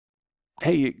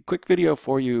Hey, quick video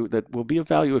for you that will be of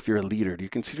value if you're a leader. Do you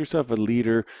consider yourself a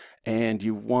leader and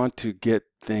you want to get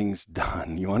things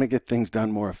done? You want to get things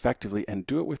done more effectively and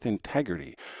do it with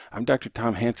integrity. I'm Dr.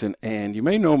 Tom Hanson, and you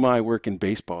may know my work in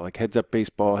baseball, like Heads Up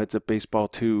Baseball, Heads Up Baseball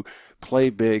 2, Play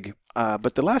Big.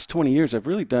 But the last 20 years, I've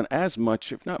really done as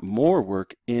much, if not more,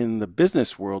 work in the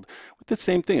business world with the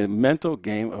same thing, a mental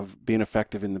game of being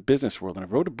effective in the business world. And I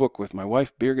wrote a book with my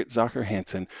wife, Birgit Zacher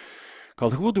Hansen,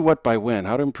 called Who Will Do What by When,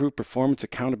 How to Improve Performance,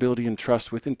 Accountability, and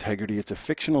Trust with Integrity. It's a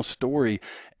fictional story,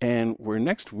 and we're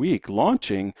next week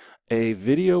launching a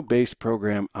video-based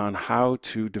program on how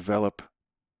to develop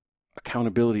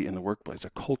accountability in the workplace,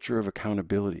 a culture of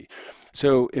accountability.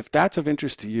 So if that's of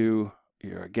interest to you,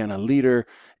 you're again a leader,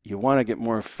 you want to get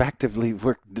more effectively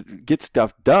get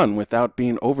stuff done without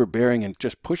being overbearing and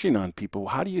just pushing on people.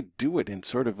 How do you do it in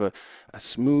sort of a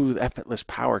smooth, effortless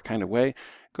power kind of way?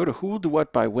 Go to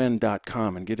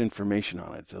who'll-do-what-by-when.com and get information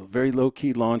on it. It's a very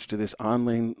low-key launch to this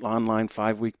online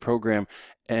 5-week program.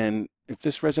 And if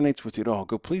this resonates with you at all,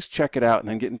 please check it out and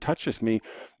then get in touch with me,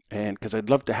 and because I'd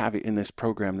love to have you in this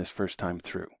program this first time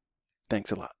through.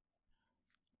 Thanks a lot.